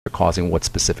causing what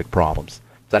specific problems.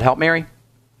 Does that help, Mary?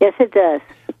 Yes, it does.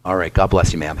 All right. God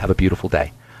bless you, ma'am. Have a beautiful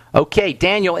day. Okay,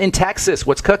 Daniel in Texas.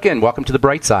 What's cooking? Welcome to the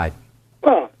bright side.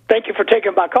 Well, thank you for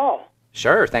taking my call.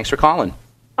 Sure. Thanks for calling.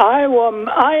 I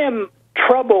am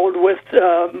troubled with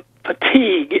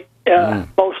fatigue,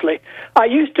 mostly. I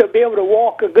used to be able to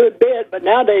walk a good bit, but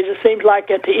nowadays it seems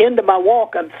like at the end of my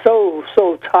walk I'm so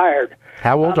tired.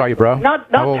 How old are you, bro? Not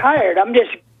tired. I'm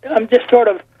just sort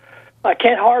of, I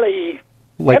can't hardly.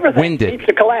 Like everything winded. seems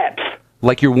to collapse.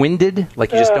 Like you're winded?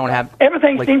 Like you just don't have...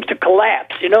 Everything seems to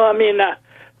collapse. You know, I mean,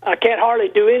 I can't hardly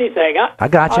do anything. I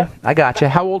gotcha.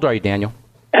 How old are you, Daniel?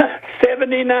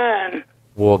 79.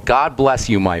 Well, God bless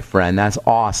you, my friend. That's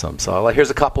awesome. So here's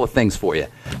a couple of things for you.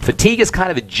 Fatigue is kind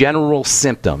of a general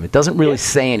symptom. It doesn't really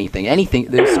say anything.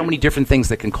 There's so many different things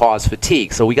that can cause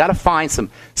fatigue. So we got to find some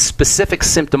specific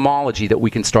symptomology that we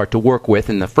can start to work with.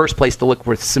 And the first place to look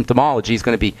for symptomology is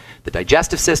going to be the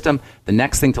digestive system. The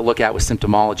next thing to look at with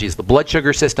symptomology is the blood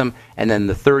sugar system. And then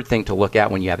the third thing to look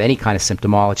at when you have any kind of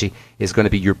symptomology is going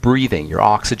to be your breathing, your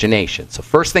oxygenation. So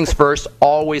first things first,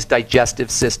 always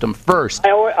digestive system first.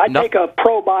 I take a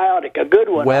probiotic, a good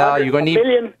one. Well, you're going to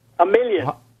need... A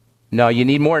million. No, you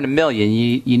need more than a million.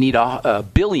 You need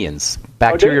billions.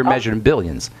 Bacteria are measured in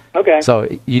billions. Okay. So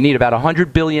you need about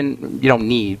 100 billion. You don't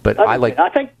need, but I like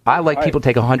people to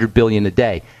take 100 billion a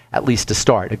day, at least to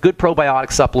start. A good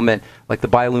probiotic supplement like the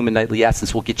Biolumin Nightly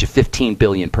Essence will get you 15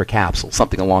 billion per capsule,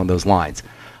 something along those lines.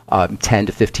 10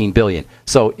 to 15 billion.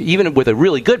 So even with a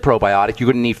really good probiotic, you're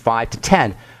going to need 5 to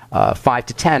 10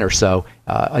 or so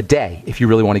a day if you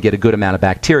really want to get a good amount of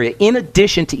bacteria, in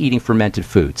addition to eating fermented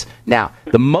foods. Now,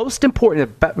 the most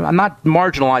important, I'm not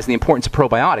marginalizing the importance of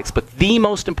probiotics, but the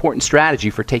most important strategy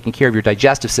for taking care of your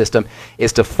digestive system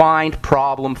is to find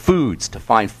problem foods, to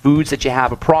find foods that you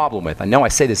have a problem with. I know I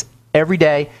say this every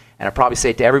day, and I probably say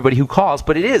it to everybody who calls,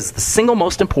 but it is the single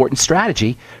most important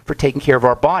strategy for taking care of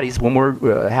our bodies when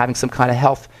we're having some kind of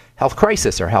health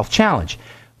crisis or health challenge.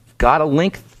 Got to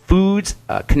link foods,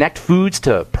 connect foods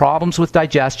to problems with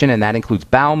digestion, and that includes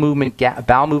bowel movement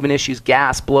issues,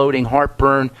 gas, bloating,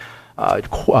 heartburn,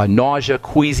 nausea,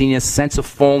 queasiness, sense of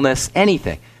fullness,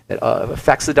 anything that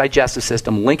affects the digestive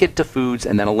system. Link it to foods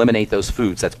and then eliminate those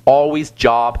foods. That's always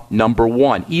job number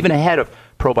one, even ahead of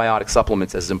probiotic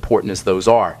supplements, as important as those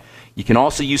are. You can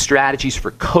also use strategies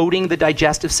for coating the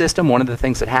digestive system. One of the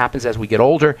things that happens as we get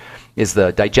older is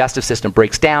the digestive system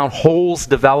breaks down. Holes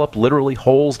develop, literally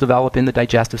holes develop in the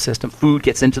digestive system. Food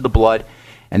gets into the blood,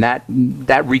 and that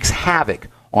wreaks havoc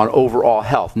on overall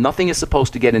health. Nothing is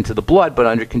supposed to get into the blood, but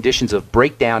under conditions of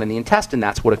breakdown in the intestine,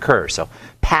 that's what occurs. So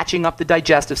patching up the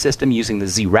digestive system using the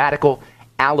Z-Radical,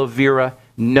 aloe vera,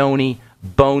 noni,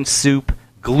 bone soup,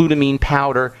 glutamine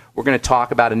powder. We're going to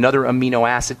talk about another amino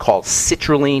acid called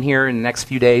citrulline here in the next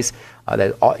few days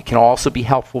that can also be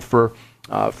helpful for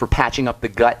patching up the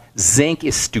gut. Zinc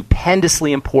is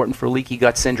stupendously important for leaky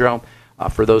gut syndrome,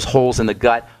 for those holes in the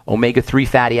gut. Omega-3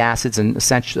 fatty acids and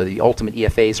essentially the ultimate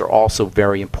EFAs are also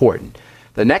very important.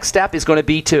 The next step is going to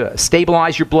be to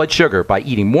stabilize your blood sugar by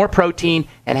eating more protein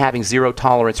and having zero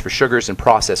tolerance for sugars and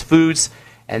processed foods.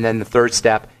 And then the third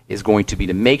step is going to be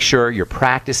to make sure you're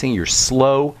practicing your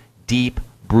slow, deep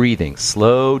breathing.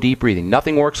 Slow, deep breathing.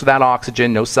 Nothing works without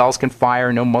oxygen. No cells can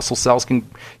fire. No muscle cells can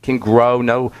grow.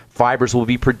 No fibers will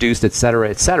be produced,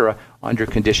 etc., under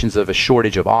conditions of a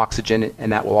shortage of oxygen.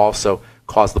 And that will also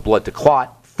cause the blood to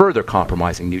clot, further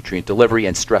compromising nutrient delivery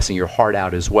and stressing your heart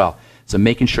out as well. So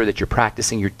making sure that you're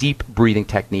practicing your deep breathing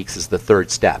techniques is the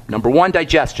third step. Number one,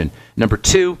 digestion. Number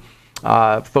two,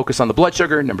 focus on the blood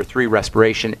sugar. Number three,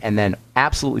 respiration. And then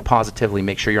absolutely positively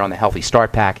make sure you're on the Healthy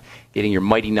Start Pack, getting your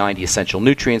Mighty 90 essential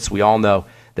nutrients. We all know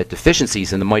that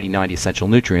deficiencies in the Mighty 90 essential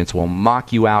nutrients will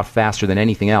knock you out faster than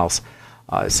anything else.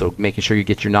 So making sure you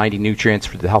get your 90 nutrients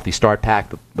for the Healthy Start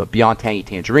Pack, the Beyond Tangy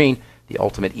Tangerine, the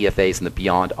Ultimate EFAs, and the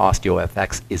Beyond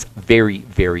OsteoFX is very,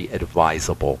 very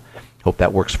advisable. Hope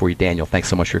that works for you, Daniel. Thanks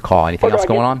so much for your call. Anything else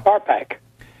going on? Start Pack.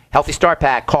 Healthy Start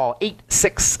Pack, call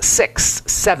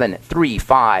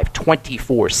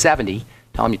 866-735-2470.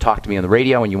 Tell them you talked to me on the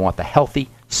radio and you want the Healthy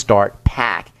Start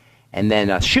Pack. And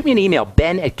then shoot me an email,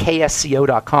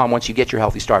 ben@ksco.com, once you get your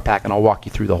Healthy Start Pack, and I'll walk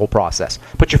you through the whole process.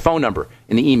 Put your phone number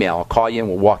in the email. I'll call you and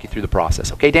we'll walk you through the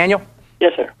process. Okay, Daniel?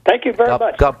 Yes, sir. Thank you very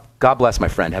much. God bless, my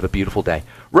friend. Have a beautiful day.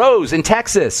 Rose in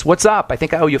Texas, what's up? I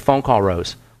think I owe you a phone call,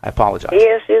 Rose. I apologize.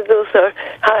 Yes, you do, sir.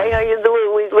 Hi, how you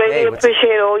doing? We greatly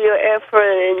appreciate all your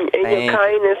effort and your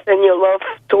kindness and your love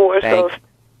towards us.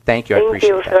 Thank you. I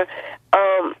appreciate that. Thank you,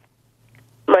 sir.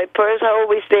 My prayers are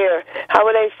always there. How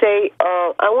would I say?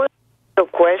 I want a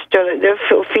question. There's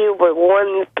a few, but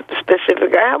one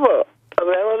specific. I have a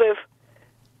relative.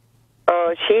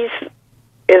 She's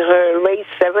in her late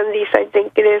 70s, I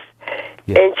think it is,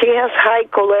 and she has high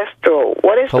cholesterol.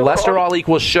 What is cholesterol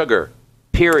equals sugar,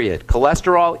 period.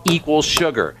 Cholesterol equals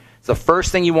sugar. It's the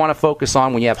first thing you want to focus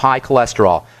on when you have high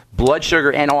cholesterol. Blood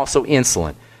sugar and also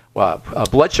insulin.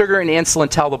 Blood sugar and insulin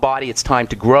tell the body it's time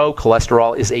to grow.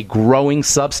 Cholesterol is a growing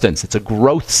substance. It's a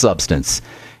growth substance.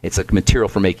 It's a material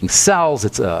for making cells.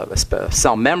 It's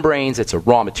cell membranes. It's a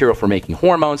raw material for making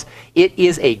hormones. It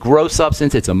is a growth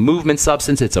substance. It's a movement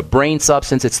substance. It's a brain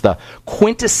substance. It's the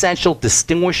quintessential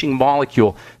distinguishing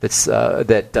molecule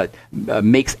that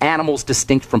makes animals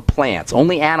distinct from plants.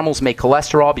 Only animals make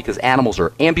cholesterol because animals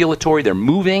are ambulatory. They're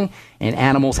moving, and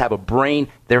animals have a brain.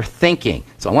 They're thinking.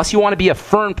 So unless you want to be a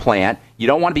fern plant, you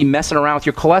don't want to be messing around with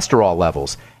your cholesterol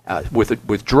levels.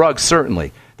 With drugs,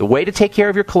 certainly. The way to take care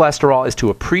of your cholesterol is to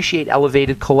appreciate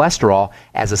elevated cholesterol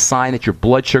as a sign that your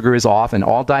blood sugar is off, and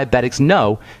all diabetics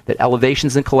know that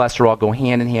elevations in cholesterol go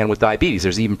hand in hand with diabetes.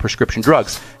 There's even prescription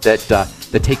drugs that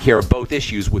take care of both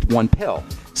issues with one pill.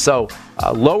 So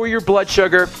lower your blood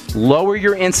sugar, lower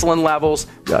your insulin levels,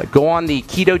 go on the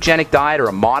ketogenic diet or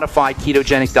a modified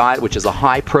ketogenic diet, which is a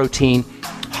high protein,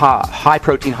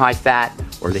 high fat,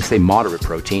 or they say moderate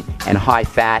protein, and high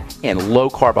fat and low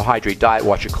carbohydrate diet.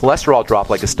 Watch your cholesterol drop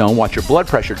like a stone, watch your blood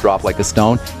pressure drop like a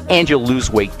stone, and you'll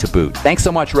lose weight to boot. Thanks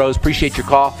so much, Rose. Appreciate your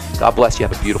call. God bless you.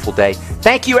 Have a beautiful day.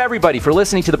 Thank you, everybody, for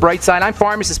listening to The Bright Side. I'm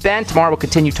Pharmacist Ben. Tomorrow we'll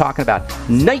continue talking about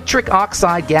nitric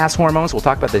oxide gas hormones. We'll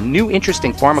talk about the new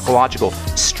interesting pharmacological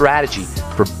strategy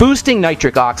for boosting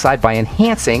nitric oxide by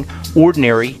enhancing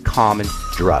ordinary common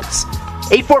drugs.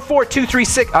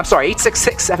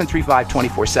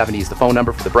 866-735-2470 is the phone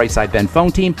number for the Brightside Ben phone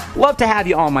team. Love to have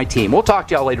you on my team. We'll talk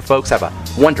to y'all later, folks. Have a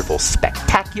wonderful,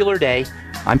 spectacular day.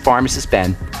 I'm Pharmacist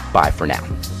Ben. Bye for now.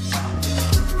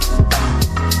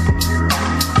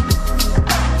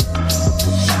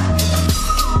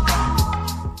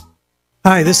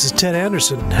 Hi, this is Ted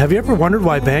Anderson. Have you ever wondered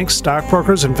why banks,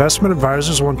 stockbrokers, investment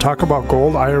advisors won't talk about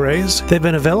gold IRAs? They've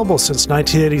been available since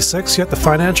 1986, yet the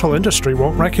financial industry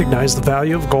won't recognize the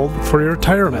value of gold for your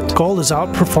retirement. Gold has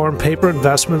outperformed paper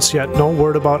investments, yet no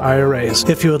word about IRAs.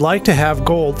 If you would like to have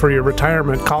gold for your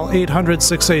retirement, call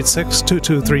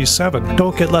 800-686-2237.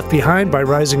 Don't get left behind by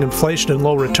rising inflation and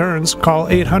low returns. Call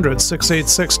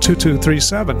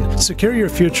 800-686-2237. Secure your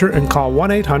future and call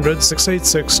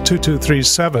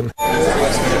 1-800-686-2237.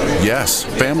 Yes,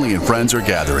 family and friends are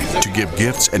gathering to give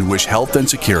gifts and wish health and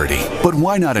security. But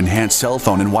why not enhance cell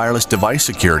phone and wireless device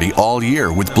security all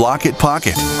year with Block It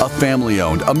Pocket? A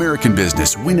family-owned American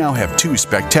business, we now have 2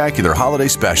 spectacular holiday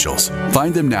specials.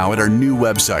 Find them now at our new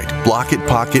website,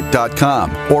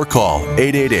 blockitpocket.com, or call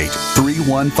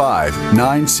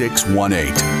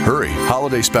 888-315-9618. Hurry,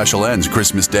 holiday special ends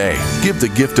Christmas Day. Give the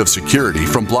gift of security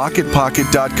from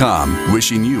blockitpocket.com,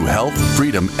 wishing you health,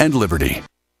 freedom, and liberty.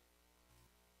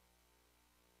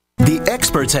 The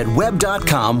experts at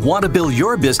Web.com want to build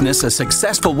your business a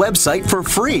successful website for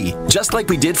free, just like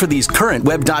we did for these current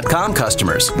Web.com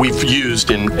customers. We've used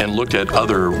and looked at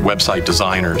other website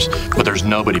designers, but there's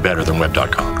nobody better than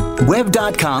Web.com.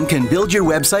 Web.com can build your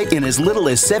website in as little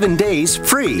as 7 days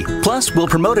free. Plus, we'll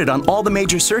promote it on all the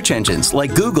major search engines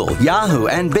like Google, Yahoo,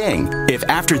 and Bing. If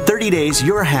after 30 days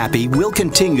you're happy, we'll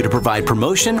continue to provide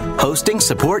promotion, hosting,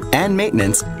 support, and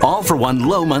maintenance, all for one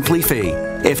low monthly fee.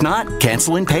 If not,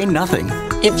 cancel and pay nothing.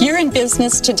 If you're in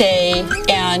business today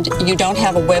and you don't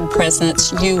have a web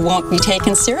presence, you won't be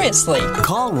taken seriously.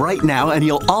 Call right now and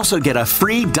you'll also get a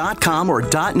free .com or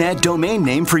 .net domain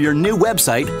name for your new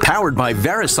website powered by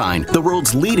VeriSign, the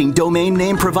world's leading domain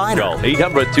name provider. Call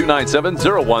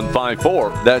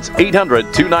 800-297-0154. That's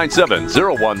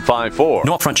 800-297-0154.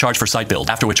 No upfront charge for site build,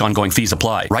 after which ongoing fees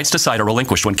apply. Rights to site are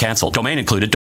relinquished when canceled. Domain included.